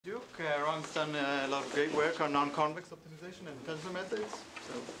Rong's done a lot of great work on non-convex optimization and tensor methods.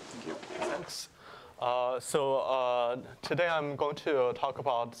 So thank you. Thanks. Today I'm going to talk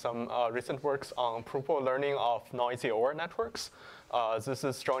about some recent works on provable learning of noisy OR networks. This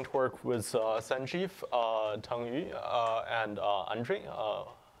is joint work with Sanjeev, Tengyu, and Andre,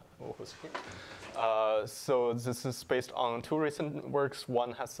 who's here. So this is based on two recent works.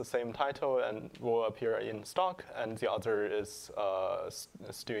 One has the same title and will appear in stock, and the other is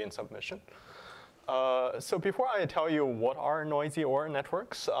still in submission. So before I tell you what are noisy OR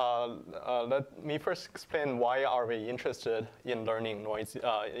networks, let me first explain why are we interested in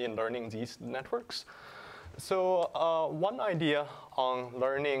learning these networks. So one idea on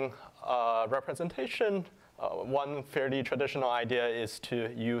learning representation, one fairly traditional idea is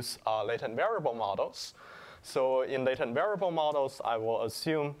to use latent variable models. So in latent variable models, I will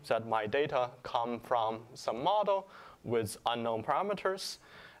assume that my data come from some model with unknown parameters.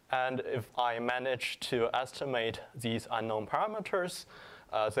 And if I manage to estimate these unknown parameters,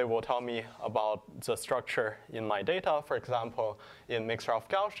 they will tell me about the structure in my data. For example, in mixture of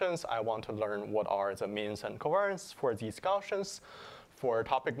Gaussians, I want to learn what are the means and covariance for these Gaussians. For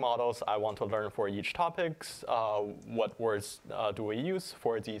topic models, I want to learn for each topics, what words do we use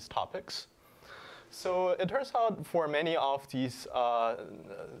for these topics. So it turns out for many of these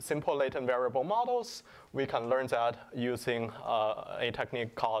simple latent variable models, we can learn that using a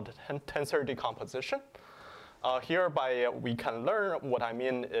technique called tensor decomposition. Hereby, we can learn, what I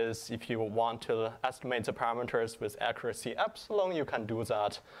mean is if you want to estimate the parameters with accuracy epsilon, you can do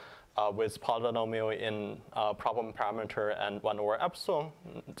that with polynomial in problem parameter and 1 over epsilon,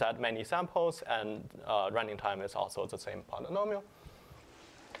 that many samples, and running time is also the same polynomial.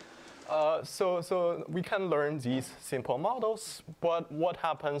 So we can learn these simple models, but what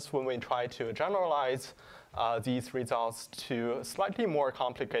happens when we try to generalize these results to slightly more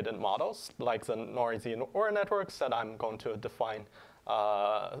complicated models, like the noisy OR networks that I'm going to define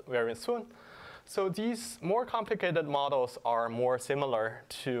very soon? So these more complicated models are more similar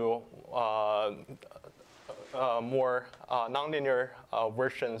to more nonlinear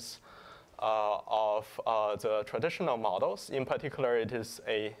versions of the traditional models. In particular, it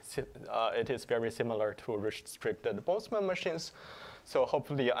is very similar to restricted Boltzmann machines. So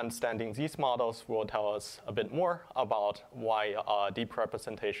hopefully understanding these models will tell us a bit more about why deep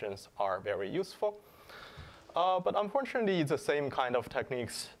representations are very useful. But unfortunately, the same kind of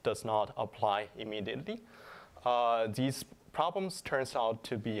techniques does not apply immediately. These problems turns out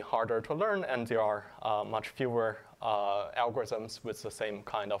to be harder to learn, and there are much fewer algorithms with the same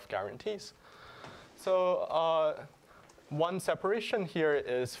kind of guarantees. So one separation here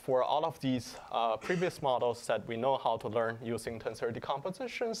is for all of these previous models that we know how to learn using tensor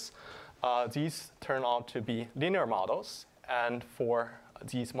decompositions, these turn out to be linear models. And for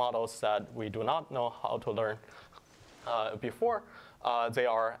these models that we do not know how to learn before, they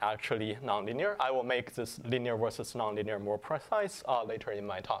are actually nonlinear. I will make this linear versus nonlinear more precise later in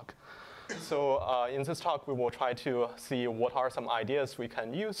my talk. So in this talk, we will try to see what are some ideas we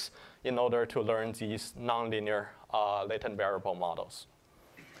can use in order to learn these nonlinear latent variable models.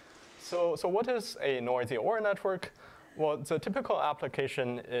 So what is a noisy OR network? Well, the typical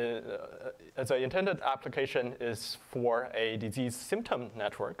application, the intended application is for a disease symptom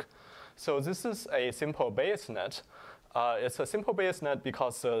network. So this is a simple Bayes net. It's a simple Bayes net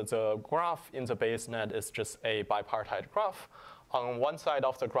because the graph in the Bayes net is just a bipartite graph. On one side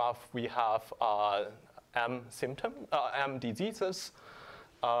of the graph, we have M diseases.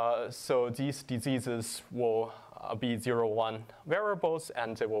 So these diseases will be 0, 1 variables,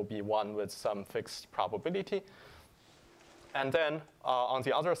 and they will be 1 with some fixed probability. And then on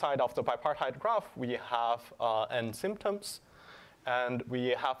the other side of the bipartite graph, we have N symptoms. And we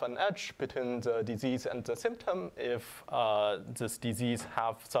have an edge between the disease and the symptom if this disease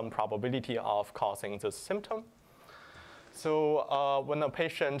have some probability of causing this symptom. So when a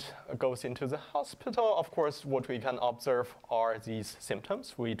patient goes into the hospital, of course, what we can observe are these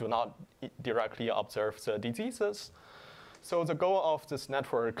symptoms. We do not directly observe the diseases. So the goal of this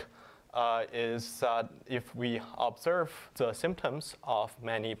network is that if we observe the symptoms of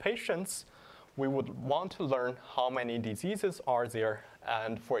many patients, we would want to learn how many diseases are there,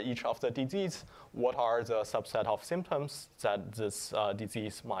 and for each of the disease, what are the subset of symptoms that this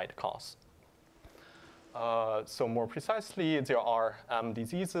disease might cause. So more precisely, there are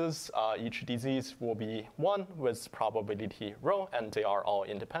diseases. Each disease will be 1 with probability rho, and they are all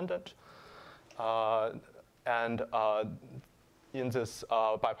independent. In this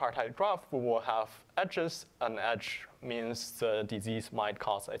bipartite graph, we will have edges. An edge means the disease might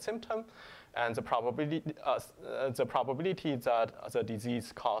cause a symptom. And the probability that the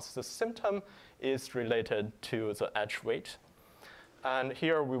disease causes the symptom is related to the edge weight. And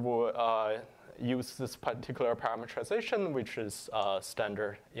here we will use this particular parameterization, which is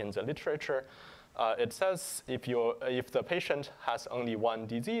standard in the literature. It says if the patient has only one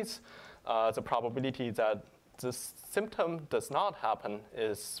disease, the probability that this symptom does not happen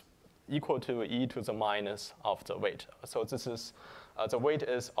is equal to e to the minus of the weight. So this is the weight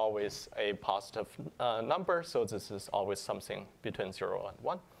is always a positive number, so this is always something between 0 and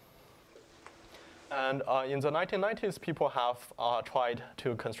 1. And in the 1990s, people have tried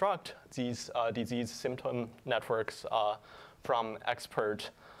to construct these disease symptom networks from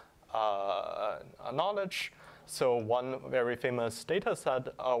expert knowledge. So one very famous data set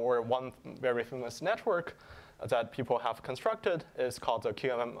or one very famous network that people have constructed is called the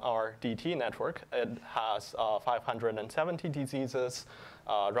QMR-DT network. It has 570 diseases,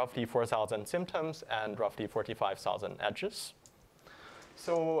 roughly 4,000 symptoms, and roughly 45,000 edges.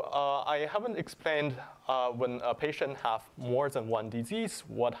 So I haven't explained when a patient has more than one disease,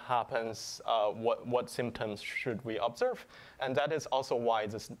 what happens, what symptoms should we observe. And that is also why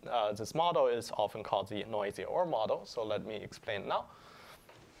this model is often called the noisy OR model. So let me explain now.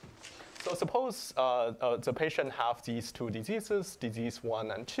 So suppose the patient has these two diseases, disease 1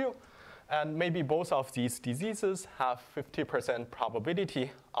 and 2. And maybe both of these diseases have 50%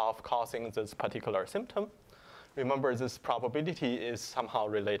 probability of causing this particular symptom. Remember, this probability is somehow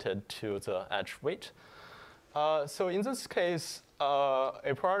related to the edge weight. So in this case,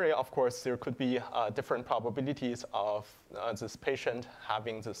 a priori, of course, there could be different probabilities of this patient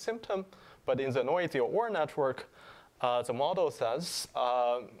having the symptom. But in the noisy OR network, the model says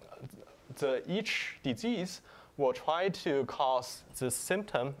each disease will try to cause this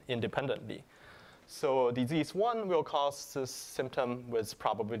symptom independently. So disease 1 will cause this symptom with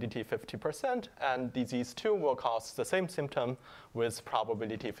probability 50%, and disease 2 will cause the same symptom with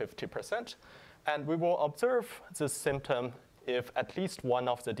probability 50%. And we will observe this symptom if at least one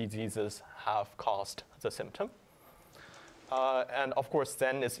of the diseases have caused the symptom. And of course,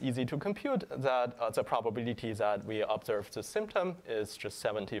 then it's easy to compute that the probability that we observe the symptom is just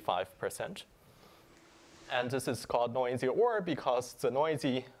 75%. And this is called noisy OR because the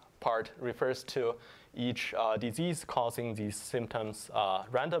noisy part refers to each disease causing these symptoms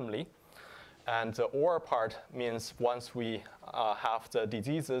randomly. And the OR part means once we have the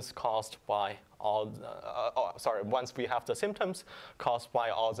diseases caused by once we have the symptoms caused by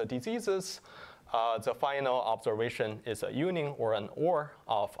all the diseases, the final observation is a union or an OR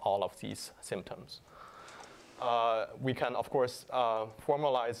of all of these symptoms. We can, of course,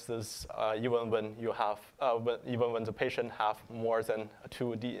 formalize this even when you have, even when the patient have more than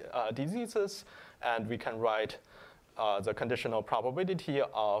two diseases, and we can write the conditional probability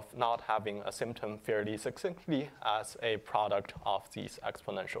of not having a symptom fairly succinctly as a product of these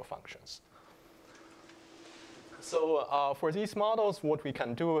exponential functions. So for these models, what we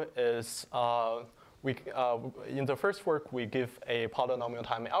can do is in the first work, we give a polynomial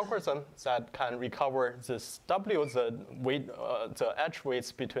time algorithm that can recover this W, the edge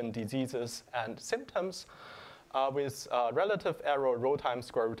weights between diseases and symptoms, with relative error rho times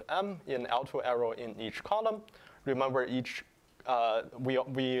square root m in L2 error in each column. Remember,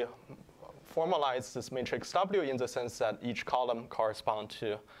 we formalize this matrix W in the sense that each column corresponds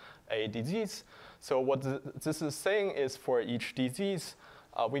to a disease. So what this is saying is for each disease,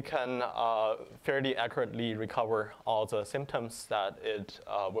 we can fairly accurately recover all the symptoms that it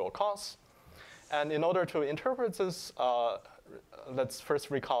will cause. And in order to interpret this, let's first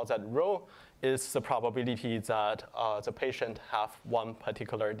recall that rho is the probability that the patient have one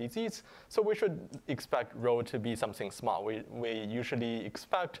particular disease. So we should expect rho to be something small. We usually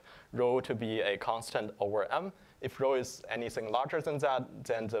expect rho to be a constant over m. If rho is anything larger than that,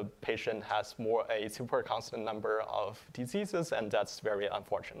 then the patient has a super constant number of diseases, and that's very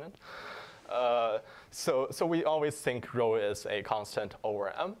unfortunate. So we always think rho is a constant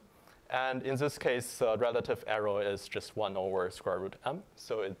over m. And in this case, relative error is just 1 over square root m.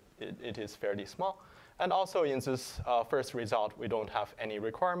 So it is fairly small. And also in this first result, we don't have any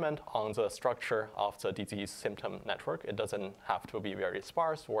requirement on the structure of the disease symptom network. It doesn't have to be very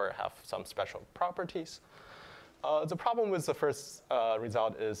sparse or have some special properties. The problem with the first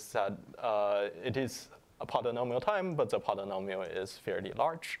result is that it is a polynomial time, but the polynomial is fairly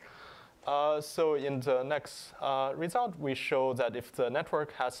large. So in the next result, we show that if the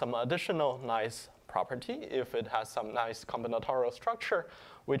network has some additional nice property, if it has some nice combinatorial structure,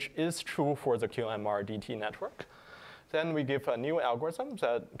 which is true for the QMR-DT network, then we give a new algorithm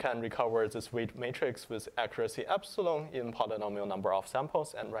that can recover this weight matrix with accuracy epsilon in polynomial number of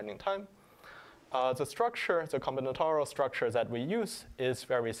samples and running time. the structure, the combinatorial structure that we use is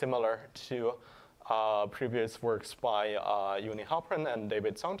very similar to previous works by Uni Halpern and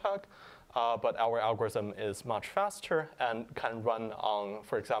David Sontag, but our algorithm is much faster and can run on,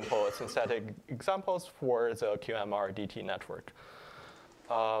 for example, synthetic examples for the QMR-DT network.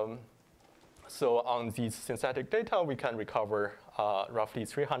 So on these synthetic data, we can recover roughly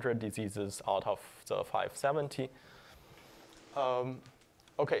 300 diseases out of the 570.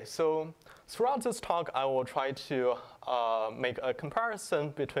 Okay, so throughout this talk, I will try to make a comparison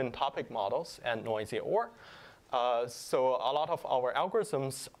between topic models and noisy OR. So a lot of our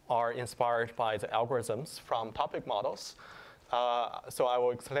algorithms are inspired by the algorithms from topic models. So I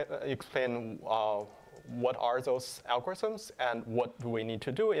will explain what are those algorithms and what do we need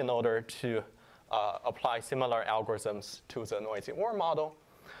to do in order to apply similar algorithms to the noisy OR model.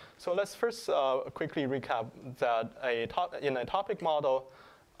 So let's first quickly recap that in a topic model,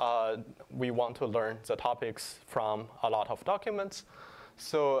 we want to learn the topics from a lot of documents.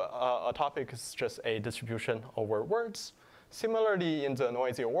 So a topic is just a distribution over words. Similarly, in the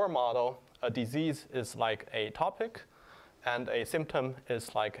noisy OR model, a disease is like a topic, and a symptom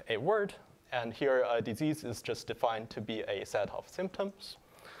is like a word. And here, a disease is just defined to be a set of symptoms.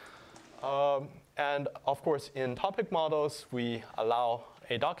 And of course, in topic models, we allow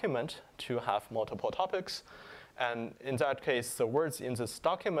a document to have multiple topics. And in that case, the words in this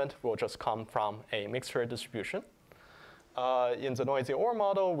document will just come from a mixture distribution. In the noisy OR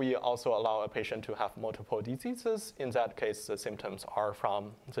model, we also allow a patient to have multiple diseases. In that case, the symptoms are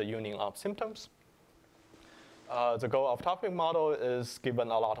from the union of symptoms. The goal of topic model is, given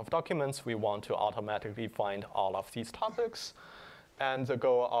a lot of documents, we want to automatically find all of these topics. And the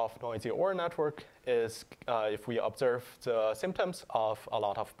goal of noisy OR network is, if we observe the symptoms of a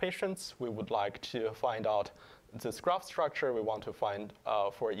lot of patients, we would like to find out this graph structure. We want to find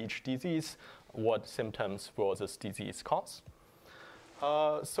for each disease what symptoms will this disease cause.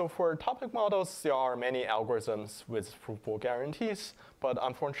 So for topic models, there are many algorithms with provable guarantees, but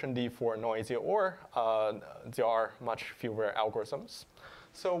unfortunately for noisy OR, there are much fewer algorithms.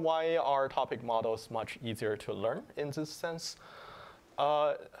 So why are topic models much easier to learn in this sense?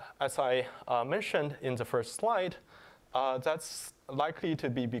 As I mentioned in the first slide, that's likely to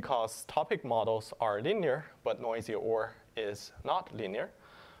be because topic models are linear, but noisy OR is not linear.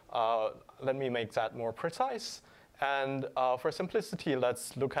 Let me make that more precise. And for simplicity,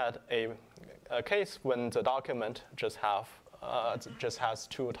 let's look at a case when the document just has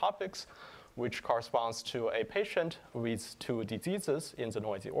two topics, which corresponds to a patient with two diseases in the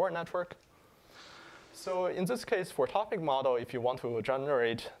noisy OR network. So in this case, for topic model, if you want to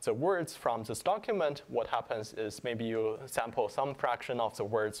generate the words from this document, what happens is maybe you sample some fraction of the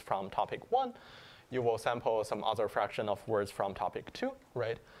words from topic 1. You will sample some other fraction of words from topic 2,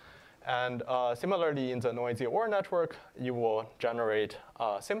 right? And similarly, in the noisy OR network, you will generate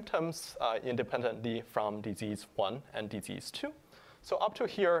symptoms independently from disease 1 and disease 2. So up to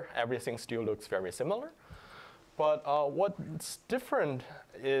here, everything still looks very similar. But what's different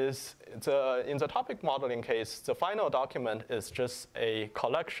is in the topic modeling case, the final document is just a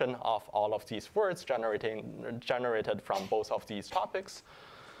collection of all of these words generated from both of these topics.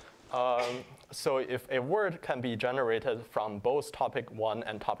 So if a word can be generated from both topic 1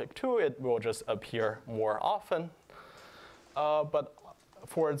 and topic 2, it will just appear more often. But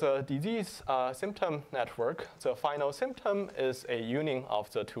for the disease symptom network, the final symptom is a union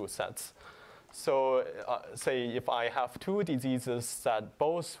of the two sets. So say if I have two diseases that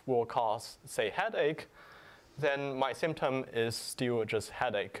both will cause, say, headache, then my symptom is still just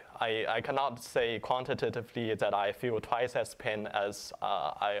headache. I cannot say quantitatively that I feel twice as pain as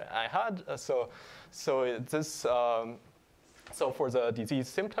I had. So for the disease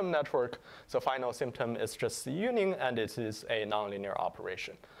symptom network, the final symptom is just the union, and it is a nonlinear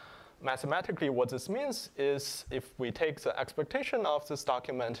operation. Mathematically, what this means is if we take the expectation of this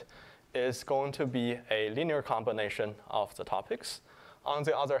document, is going to be a linear combination of the topics. On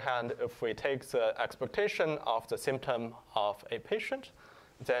the other hand, if we take the expectation of the symptom of a patient,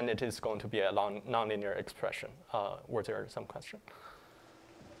 then it is going to be a nonlinear expression. Were there some question?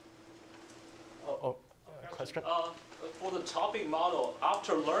 Question? For the topic model,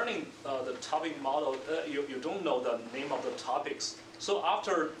 after learning the topic model, you don't know the name of the topics. So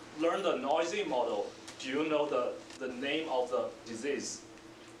after learn the noisy model, do you know the name of the disease?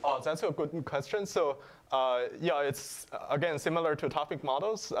 Oh, that's a good question. So yeah, it's, again, similar to topic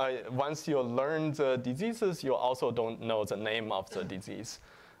models. Once you learn the diseases, you also don't know the name of the disease.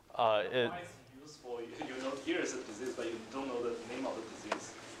 Why is it useful? You know, here is a disease, but you don't know the name of the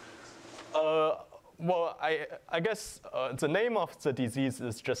disease. Well, I guess the name of the disease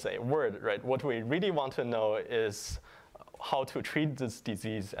is just a word, right? What we really want to know is how to treat this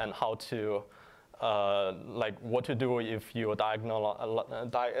disease and how to, like, what to do if you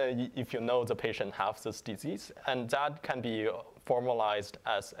if you know the patient has this disease, and that can be formalized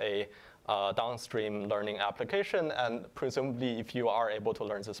as a downstream learning application, and presumably, if you are able to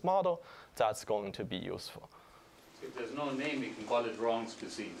learn this model, that's going to be useful. If there's no name, you can call it Rong's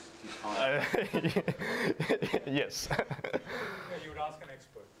disease. Yes. You would ask an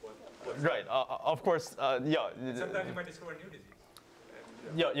expert. Right. Of course. Yeah. Sometimes you might discover a new disease.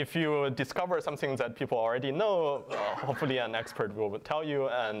 Yeah. If you discover something that people already know, hopefully an expert will tell you.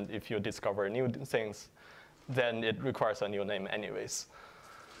 And if you discover new things, then it requires a new name, anyways.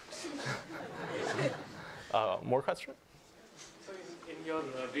 More questions? In your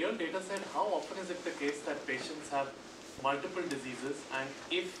real data set, how often is it the case that patients have multiple diseases, and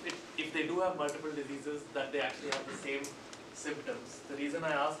if they do have multiple diseases, that they actually have the same symptoms? The reason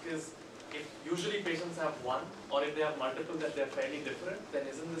I ask is, if usually patients have one, or if they have multiple that they're fairly different, then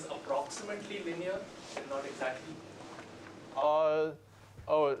isn't this approximately linear and not exactly? Oh,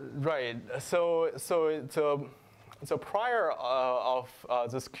 right. So the prior of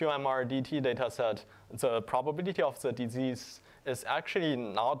this QMR-DT data set, the probability of the disease is actually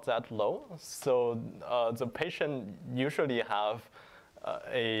not that low. So the patient usually have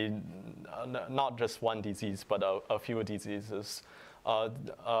not just one disease, but a few diseases. They're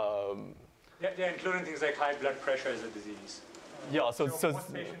including things like high blood pressure as a disease. Yeah, so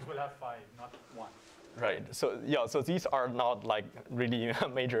most patients will have 5, not 1. Right. So yeah, so these are not like really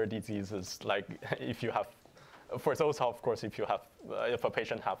major diseases. Like if you have, for those, of course, if a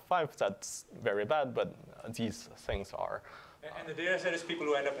patient have 5, that's very bad. But these things are. And the data set is people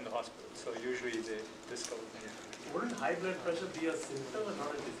who end up in the hospital. So usually they discover. Wouldn't high blood pressure be a symptom and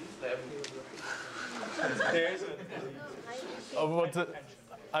not a disease? There is a disease.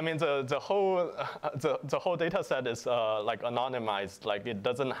 I mean, the whole data set is like anonymized. Like it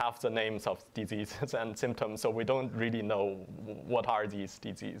doesn't have the names of diseases and symptoms, so we don't really know what are these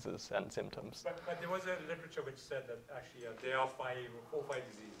diseases and symptoms. But there was a literature which said that actually there are 4 or 5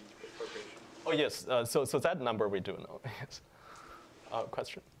 diseases per patient. Oh yes, so that number we do know. Yes.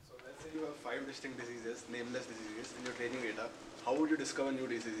 Question? So let's say you have 5 distinct diseases, nameless diseases, in your training data. How would you discover new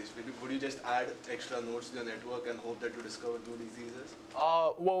diseases? Would you just add extra nodes to your network and hope that you discover new diseases?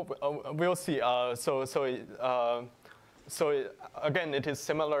 Well, we'll see. So again, it is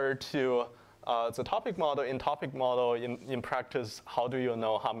similar to the topic model. In topic model, in practice, how do you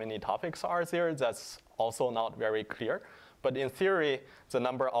know how many topics are there? That's also not very clear. But in theory, the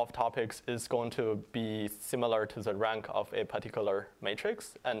number of topics is going to be similar to the rank of a particular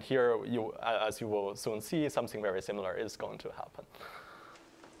matrix. And here, as you will soon see, something very similar is going to happen.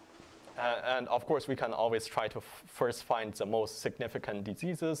 And of course, we can always try to first find the most significant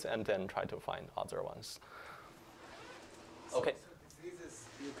diseases and then try to find other ones. Okay. So diseases,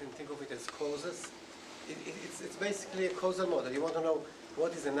 you can think of it as causes. It's basically a causal model. You want to know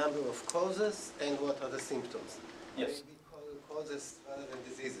what is the number of causes and what are the symptoms. Yes. Causes rather than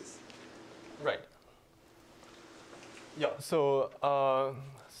diseases. Right. Yeah, so...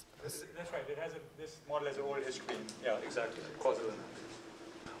 That's right. It has this model has a whole history. Yeah, exactly. Causal.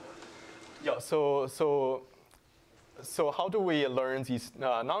 Yeah, so how do we learn these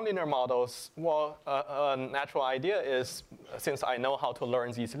nonlinear models? Well, a natural idea is, since I know how to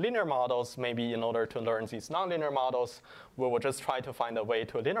learn these linear models, maybe in order to learn these nonlinear models, we will just try to find a way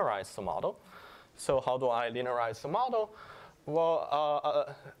to linearize the model. So how do I linearize the model?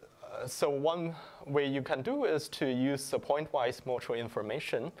 Well, so one way you can do is to use the pointwise mutual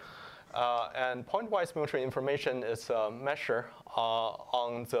information. And pointwise mutual information is a measure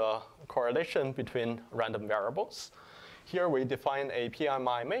on the correlation between random variables. Here we define a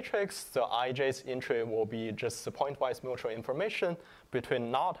PMI matrix. The ij's entry will be just the pointwise mutual information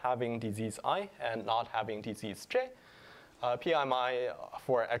between not having disease I and not having disease J. PMI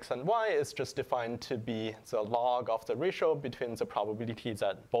for x and y is just defined to be the log of the ratio between the probability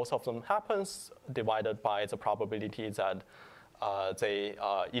that both of them happens divided by the probability that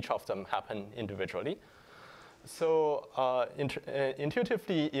each of them happen individually. So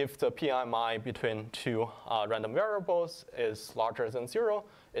intuitively, if the PMI between 2 random variables is larger than 0,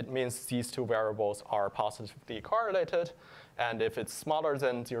 it means these 2 variables are positively correlated. And if it's smaller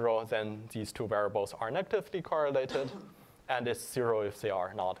than 0, then these 2 variables are negatively correlated. And it's 0 if they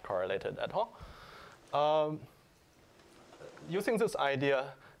are not correlated at all. Using this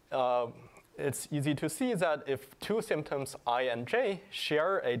idea, it's easy to see that if 2 symptoms I and J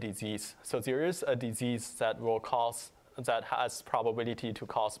share a disease, so there is a disease that has probability to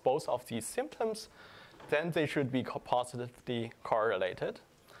cause both of these symptoms, then they should be positively correlated.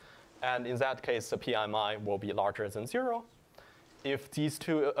 And in that case, the PMI will be larger than 0. If these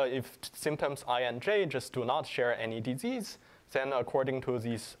two, if symptoms I and J just do not share any disease, then according to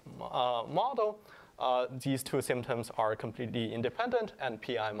this model, these two symptoms are completely independent, and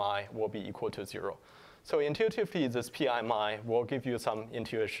PMI will be equal to 0. So intuitively, this PMI will give you some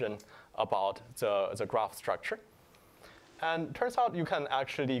intuition about the graph structure. And turns out you can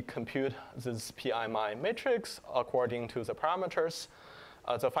actually compute this PMI matrix according to the parameters.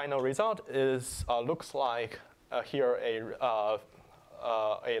 The final result is looks like here a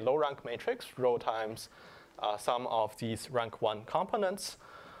low rank matrix, rho times sum of these rank 1 components,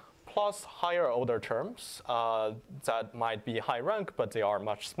 plus higher order terms that might be high rank, but they are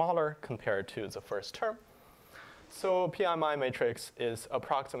much smaller compared to the first term. So PMI matrix is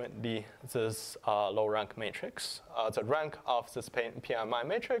approximately this low rank matrix. The rank of this PMI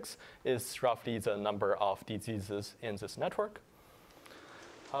matrix is roughly the number of diseases in this network.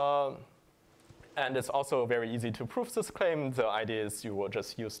 And it's also very easy to prove this claim. The idea is you will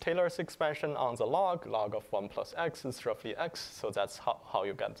just use Taylor's expansion on the log. Log of 1 plus x is roughly x, so that's how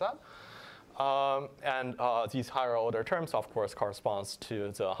you get that. And these higher order terms, of course, corresponds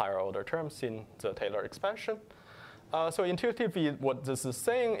to the higher order terms in the Taylor expansion. So intuitively, what this is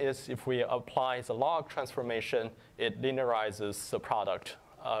saying is if we apply the log transformation, it linearizes the product.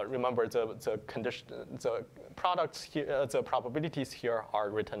 Remember, the products here, the probabilities here are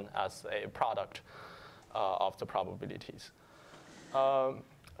written as a product of the probabilities. Right.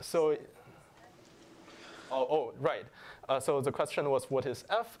 So the question was, what is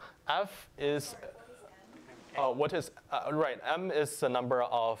F? F is right. M is the number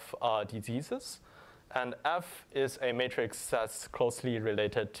of diseases, and F is a matrix that's closely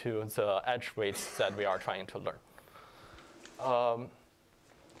related to the edge weights that we are trying to learn.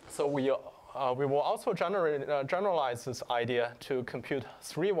 So we will also generalize this idea to compute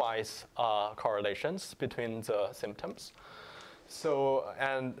three-wise correlations between the symptoms. So,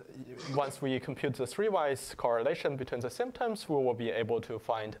 and once we compute the three-wise correlation between the symptoms, we will be able to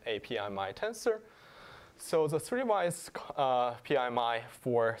find a PMI tensor. So the three-wise PMI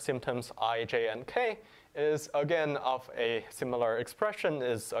for symptoms I, J, and K is again of a similar expression,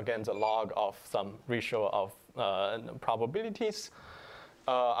 is again the log of some ratio of probabilities.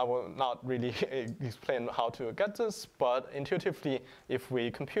 I will not really explain how to get this, but intuitively, if we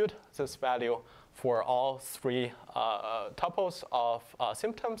compute this value for all three tuples of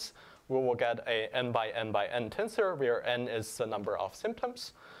symptoms, we will get a n by n by n tensor, where n is the number of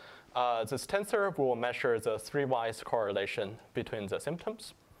symptoms. This tensor will measure the three-wise correlation between the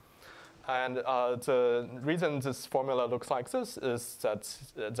symptoms. And the reason this formula looks like this is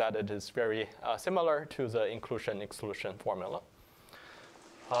that it is very similar to the inclusion-exclusion formula.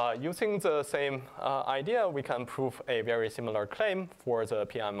 Using the same idea, we can prove a very similar claim for the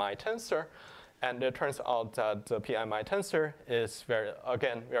PMI tensor. And it turns out that the PMI tensor is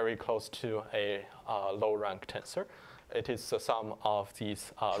very close to a low rank tensor. It is the sum of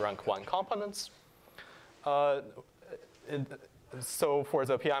these rank 1 components. So for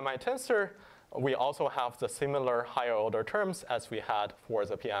the PMI tensor, we also have the similar higher order terms as we had for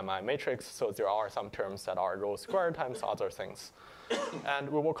the PMI matrix. So there are some terms that are rho squared times other things. And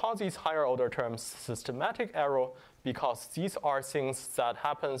we will call these higher order terms systematic error because these are things that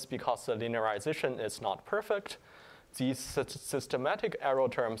happens because the linearization is not perfect. These systematic error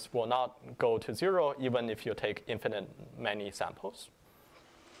terms will not go to 0 even if you take infinite many samples.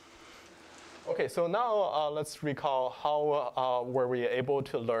 Okay, so now let's recall how were we able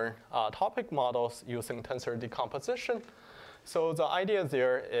to learn topic models using tensor decomposition. So the idea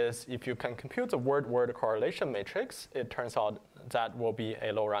there is if you can compute the word-word correlation matrix, it turns out that will be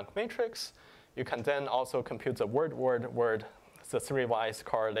a low-rank matrix. You can then also compute the word-word-word, the three-wise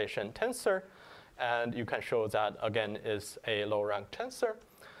correlation tensor, and you can show that, again, is a low-rank tensor.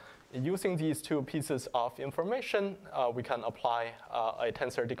 Using these two pieces of information, we can apply a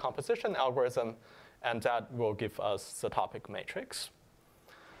tensor decomposition algorithm, and that will give us the topic matrix.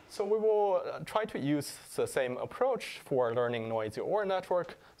 So we will try to use the same approach for learning noisy OR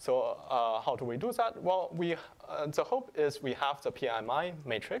network. So how do we do that? Well, the hope is we have the PMI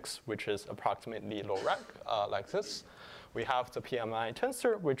matrix, which is approximately low rank, like this. We have the PMI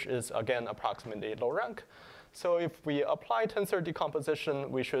tensor, which is, again, approximately low rank. So if we apply tensor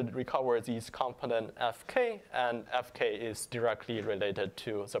decomposition, we should recover these component Fk, and Fk is directly related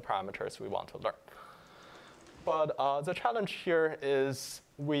to the parameters we want to learn. But the challenge here is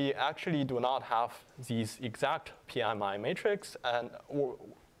we actually do not have these exact PMI matrix, and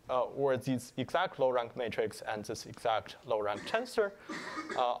or this exact low-rank matrix and this exact low-rank tensor,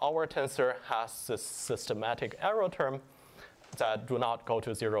 our tensor has this systematic error term that do not go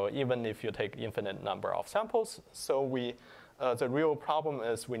to 0 even if you take infinite number of samples. So the real problem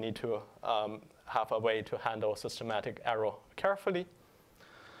is we need to have a way to handle systematic error carefully.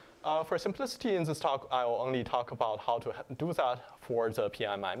 For simplicity in this talk, I will only talk about how to do that for the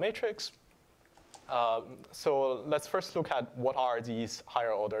PMI matrix. So let's first look at what are these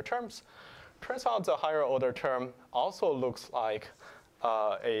higher order terms. Turns out the higher order term also looks like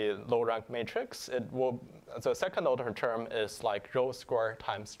a low rank matrix. The second order term is like rho square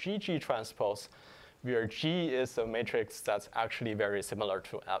times GG transpose, where G is a matrix that's actually very similar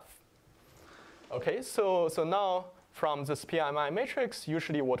to F. Okay, so now from this PMI matrix,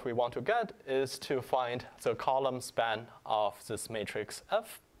 usually what we want to get is to find the column span of this matrix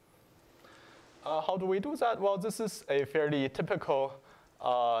F. How do we do that? Well, this is a fairly typical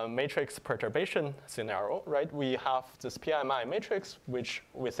matrix perturbation scenario, right? We have this PMI matrix, which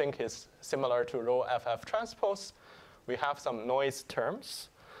we think is similar to rho FF transpose. We have some noise terms.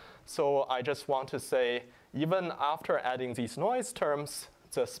 So I just want to say, even after adding these noise terms,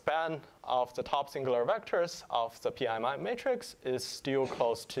 the span of the top singular vectors of the PMI matrix is still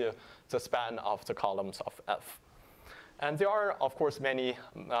close to the span of the columns of F. And there are, of course, many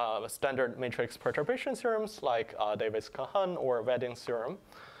standard matrix perturbation theorems like Davis-Cahan or Wedding's theorem.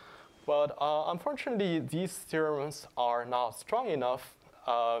 But unfortunately, these theorems are not strong enough.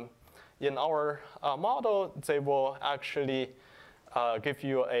 In our model, they will actually give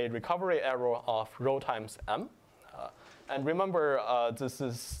you a recovery error of rho times m. And remember, this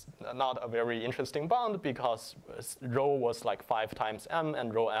is not a very interesting bound because rho was like 5 times m,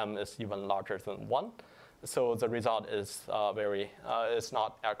 and rho m is even larger than 1. So the result is is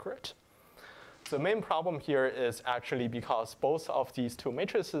not accurate. The main problem here is actually because both of these two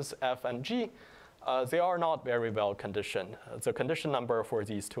matrices, F and G, they are not very well conditioned. The condition number for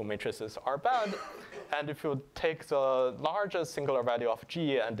these two matrices are bad. And if you take the largest singular value of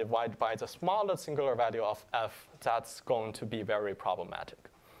G and divide by the smallest singular value of F, that's going to be very problematic.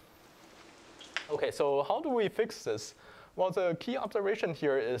 Okay, so how do we fix this? Well, the key observation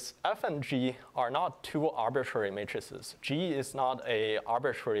here is F and G are not two arbitrary matrices. G is not an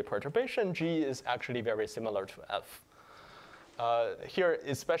arbitrary perturbation. G is actually very similar to F. Here,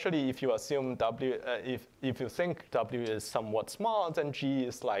 especially if you assume W, if you think W is somewhat small, then G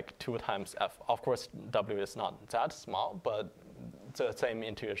is like 2 times F. Of course, W is not that small, but the same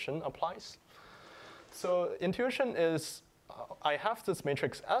intuition applies. So intuition is, I have this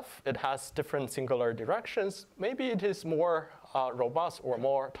matrix F. It has different singular directions. Maybe it is more robust or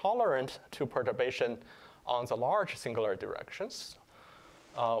more tolerant to perturbation on the large singular directions.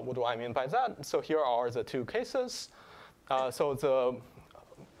 What do I mean by that? So here are the two cases. So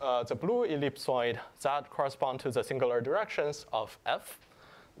the blue ellipsoid, that corresponds to the singular directions of F.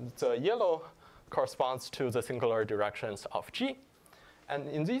 The yellow corresponds to the singular directions of G. And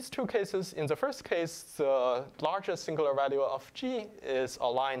in these two cases, in the first case, the largest singular value of G is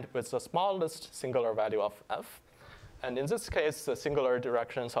aligned with the smallest singular value of F. And in this case, the singular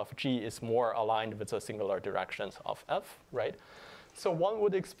directions of G is more aligned with the singular directions of F, right? So one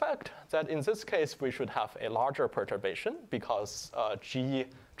would expect that in this case, we should have a larger perturbation because G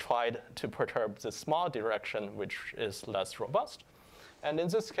tried to perturb the small direction, which is less robust. And in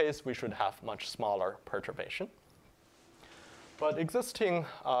this case, we should have much smaller perturbation. But existing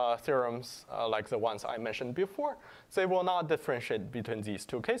theorems, like the ones I mentioned before, they will not differentiate between these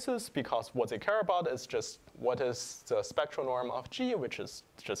two cases because what they care about is just what is the spectral norm of G, which is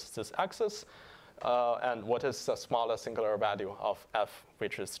just this axis, and what is the smallest singular value of F,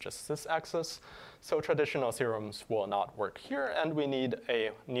 which is just this axis. So traditional theorems will not work here, and we need a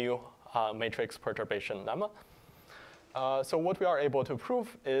new matrix perturbation lemma. So what we are able to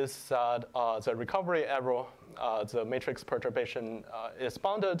prove is that the recovery error, the matrix perturbation is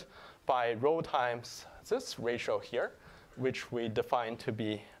bounded by rho times this ratio here, which we define to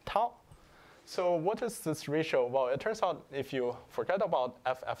be tau. So what is this ratio? Well, it turns out if you forget about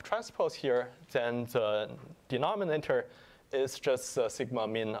FF transpose here, then the denominator is just the sigma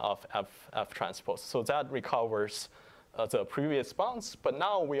min of FF transpose. So that recovers the previous bounds, but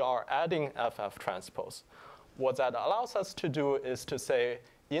now we are adding FF transpose. What that allows us to do is to say,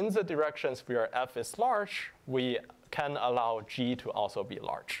 in the directions where F is large, we can allow G to also be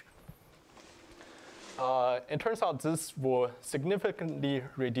large. It turns out this will significantly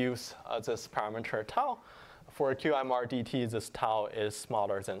reduce this parameter tau. For QMRDT, this tau is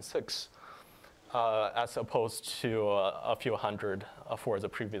smaller than 6, as opposed to a few hundred for the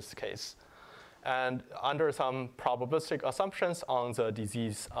previous case. And under some probabilistic assumptions on the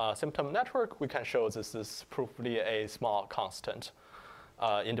disease symptom network, we can show this is provably a small constant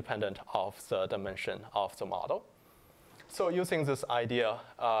independent of the dimension of the model. So using this idea,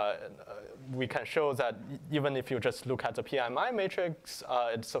 we can show that even if you just look at the PMI matrix,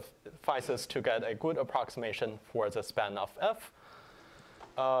 it suffices to get a good approximation for the span of F.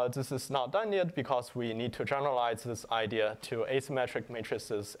 This is not done yet because we need to generalize this idea to asymmetric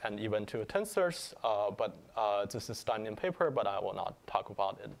matrices and even to tensors, but this is done in paper, but I will not talk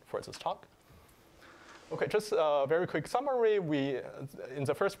about it for this talk. Okay, just a very quick summary. In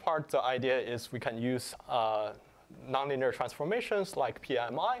the first part, the idea is we can use nonlinear transformations like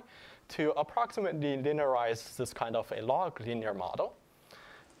PMI to approximately linearize this kind of a log linear model.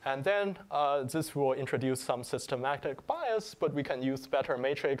 And then this will introduce some systematic bias, but we can use better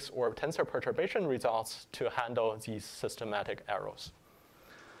matrix or tensor perturbation results to handle these systematic errors.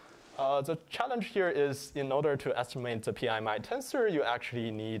 The challenge here is in order to estimate the PMI tensor, you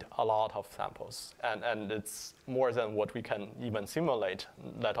actually need a lot of samples. And it's more than what we can even simulate,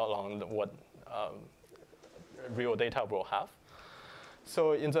 let alone what real data will have.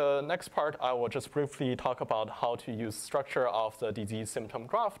 So in the next part, I will just briefly talk about how to use structure of the disease symptom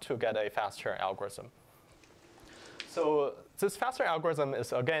graph to get a faster algorithm. So this faster algorithm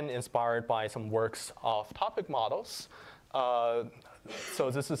is again inspired by some works of topic models. So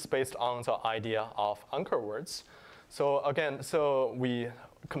this is based on the idea of anchor words. So again, we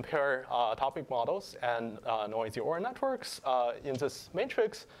compare topic models and noisy OR networks. In this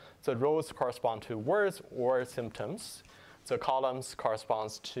matrix, the rows correspond to words or symptoms. The columns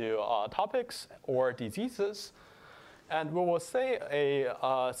corresponds to topics or diseases. And we will say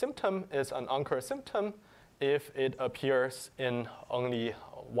a symptom is an anchor symptom if it appears in only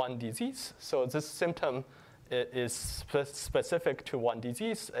one disease. So this symptom is specific to one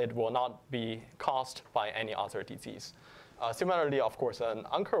disease. It will not be caused by any other disease. Similarly, of course, an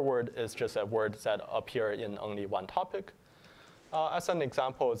anchor word is just a word that appears in only one topic. As an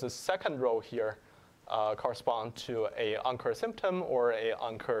example, this second row here corresponds to an anchor symptom or an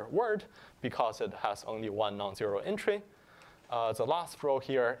anchor word because it has only one non-zero entry. The last row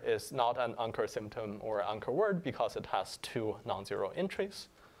here is not an anchor symptom or anchor word because it has two non-zero entries.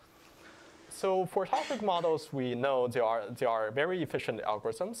 So for topic models, we know there are very efficient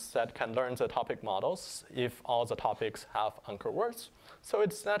algorithms that can learn the topic models if all the topics have anchor words. So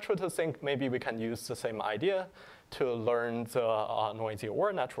it's natural to think maybe we can use the same idea to learn the noisy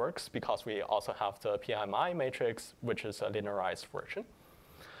OR networks because we also have the PMI matrix, which is a linearized version.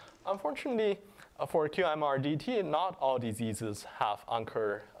 Unfortunately, for QMRDT, not all diseases have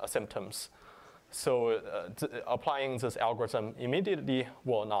anchor symptoms. So applying this algorithm immediately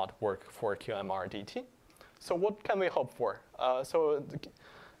will not work for QMRDT. So what can we hope for?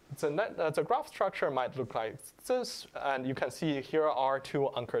 The graph structure might look like this. And you can see here are two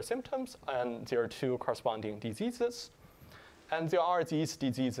anchor symptoms, and there are two corresponding diseases. And there are these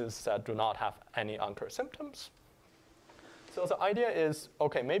diseases that do not have any anchor symptoms. So the idea is,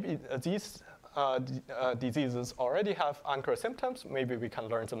 OK, maybe these diseases already have anchor symptoms. Maybe we can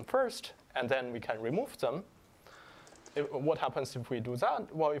learn them first, and then we can remove them. What happens if we do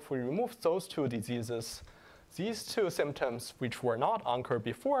that? Well, if we remove those two diseases, these two symptoms, which were not anchor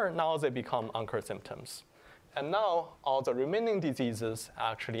before, now they become anchor symptoms. And now all the remaining diseases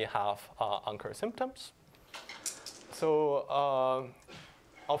actually have anchor symptoms. So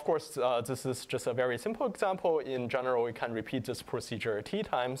of course, this is just a very simple example. In general, we can repeat this procedure t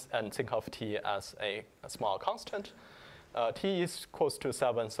times and think of t as a small constant. T is close to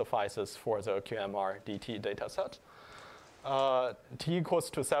 7 suffices for the QMRDT data set. T equals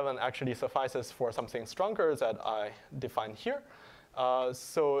to 7 actually suffices for something stronger that I define here.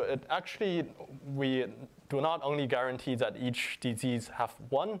 So it actually, we do not only guarantee that each disease have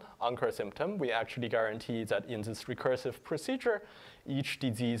one anchor symptom, we actually guarantee that in this recursive procedure, each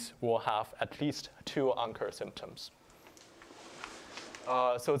disease will have at least two anchor symptoms.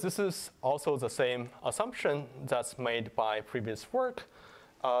 So this is also the same assumption that's made by previous work.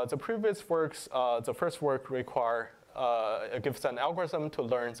 The previous works, the first work gives an algorithm to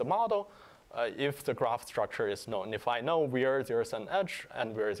learn the model if the graph structure is known. If I know where there's an edge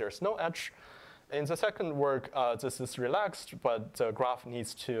and where there's no edge. In the second work, this is relaxed, but the graph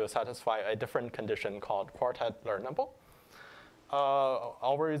needs to satisfy a different condition called quartet learnable.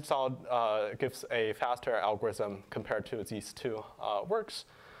 Our result gives a faster algorithm compared to these two works.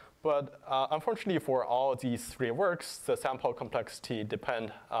 But unfortunately, for all these three works, the sample complexity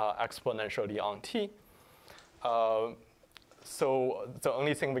depend exponentially on t. So the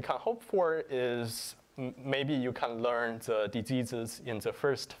only thing we can hope for is maybe you can learn the diseases in the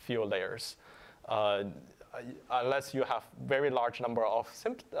first few layers. unless you have very large number of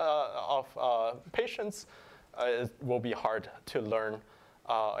patients, it will be hard to learn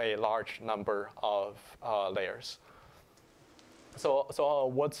a large number of layers. So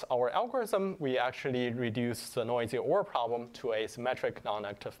what's our algorithm? We actually reduce the noisy OR problem to a symmetric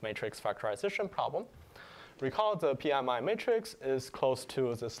non-active matrix factorization problem. Recall the PMI matrix is close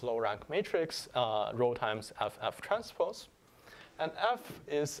to this low rank matrix, rho times FF transpose. And F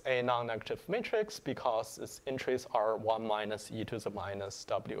is a non-negative matrix because its entries are 1 minus e to the minus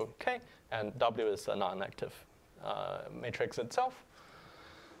wk, and w is a non-negative matrix itself.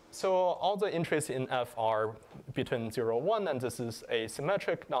 So all the entries in F are between 0 and 1, and this is a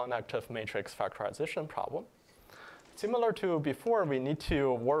symmetric non-negative matrix factorization problem. Similar to before, we need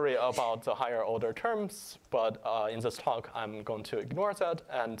to worry about the higher order terms, but in this talk, I'm going to ignore that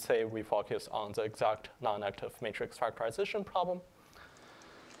and say we focus on the exact non-negative matrix factorization problem.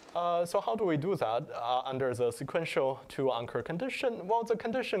 So how do we do that under the sequential two-anchor condition? Well, the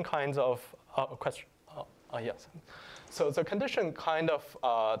condition kind of, question, yes. So the condition kind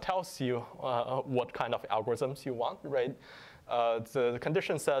of tells you what kind of algorithms you want, right? The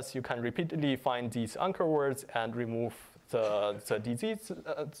condition says you can repeatedly find these anchor words and remove the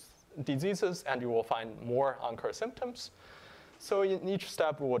diseases, and you will find more anchor symptoms. So in each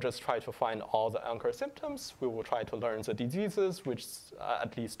step, we will just try to find all the anchor symptoms. We will try to learn the diseases, which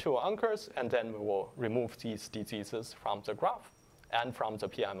at least 2 anchors, and then we will remove these diseases from the graph and from the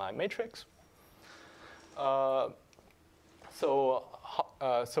PMI matrix. So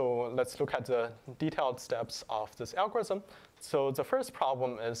let's look at the detailed steps of this algorithm. So the first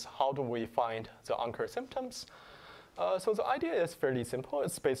problem is how do we find the anchor symptoms? So the idea is fairly simple.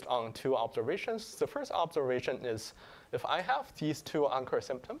 It's based on 2 observations. The first observation is if I have these 2 anchor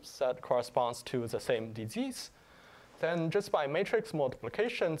symptoms that corresponds to the same disease, then just by matrix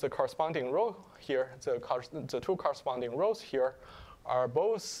multiplication, the corresponding row here, the 2 corresponding rows here are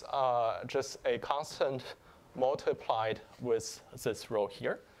both just a constant multiplied with this row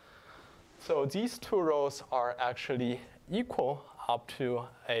here. So these 2 rows are actually equal up to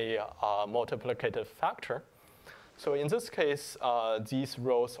a multiplicative factor. So in this case, these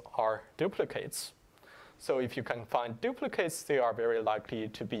rows are duplicates. So if you can find duplicates, they are very likely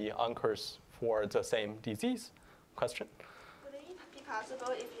to be anchors for the same disease. Question? Would it be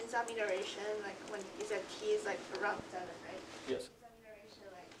possible if in some iteration, like when you said t is like around 7, right? Yes. In some iteration,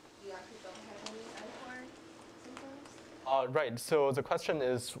 like you actually don't have any anchor symptoms? Right, so the question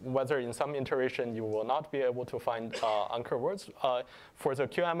is whether in some iteration you will not be able to find anchor words. For the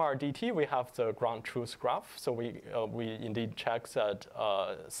QMRDT, we have the ground truth graph. So we indeed check that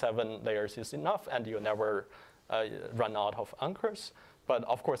 7 layers is enough and you never run out of anchors. But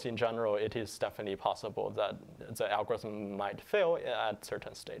of course, in general, it is definitely possible that the algorithm might fail at a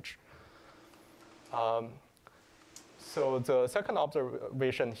certain stage. So the second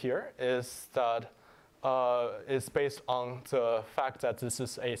observation here is that is based on the fact that this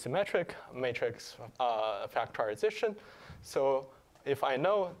is a symmetric matrix factorization. So if I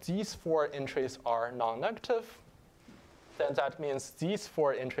know these 4 entries are non-negative, then that means these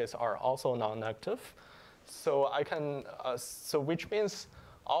 4 entries are also non-negative. So I can, which means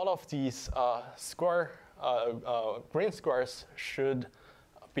all of these green squares should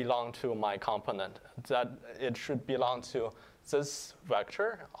belong to my component. That it should belong to this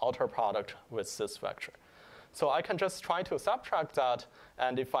vector, outer product with this vector. So I can just try to subtract that,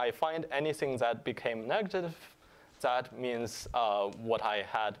 and if I find anything that became negative, that means what I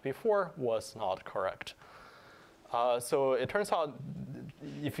had before was not correct. So it turns out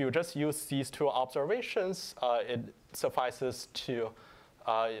if you just use these 2 observations, it suffices to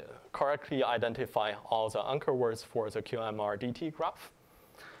correctly identify all the anchor words for the QMRDT graph.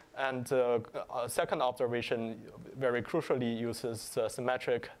 And the second observation very crucially uses the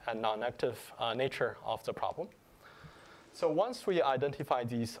symmetric and non-negative nature of the problem. So once we identify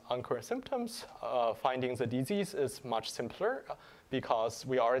these anchor symptoms, finding the disease is much simpler because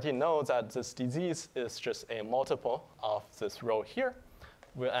we already know that this disease is just a multiple of this row here,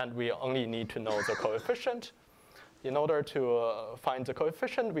 and we only need to know the coefficient. In order to find the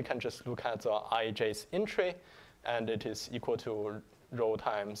coefficient, we can just look at the ij's entry, and it is equal to rho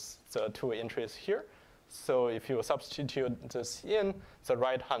times the 2 entries here. So if you substitute this in, the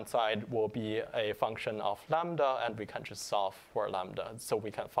right-hand side will be a function of lambda, and we can just solve for lambda. So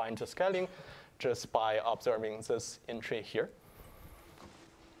we can find the scaling just by observing this entry here.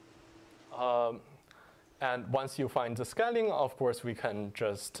 And once you find the scaling, of course, we can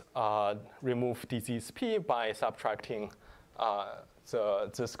just remove disease P by subtracting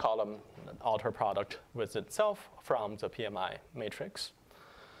this column outer product with itself from the PMI matrix.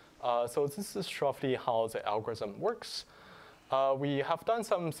 So this is roughly how the algorithm works. We have done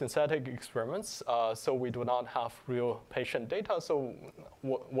some synthetic experiments, so we do not have real patient data. So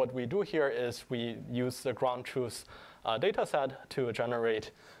what we do here is we use the ground truth data set to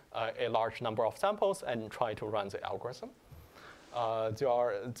generate a large number of samples and try to run the algorithm.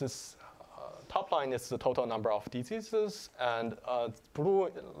 This top line is the total number of diseases, and blue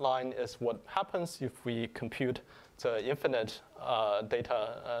line is what happens if we compute the infinite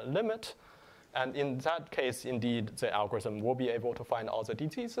data limit. And in that case, indeed, the algorithm will be able to find all the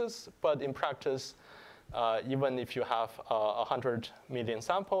diseases. But in practice, even if you have 100 million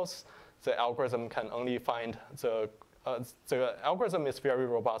samples, the algorithm can only find the algorithm is very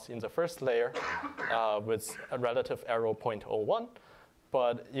robust in the first layer with a relative error 0.01.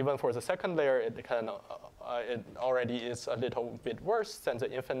 But even for the second layer, it already is a little bit worse than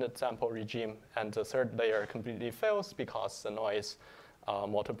the infinite sample regime. And the third layer completely fails because the noise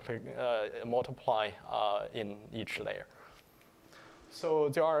multiply in each layer. So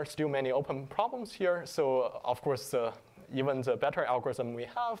there are still many open problems here. So of course, even the better algorithm we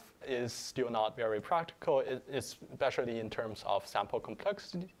have is still not very practical, especially in terms of sample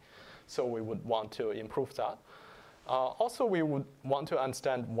complexity. So we would want to improve that. Also, we would want to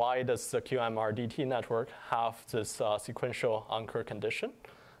understand why does the QMRDT network have this sequential anchor condition?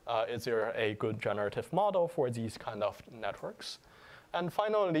 Is there a good generative model for these kind of networks? And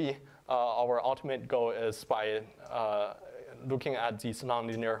finally, our ultimate goal is by looking at these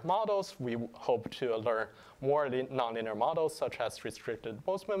nonlinear models, we hope to learn more nonlinear models such as restricted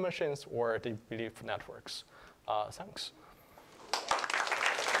Boltzmann machines or deep belief networks. Thanks.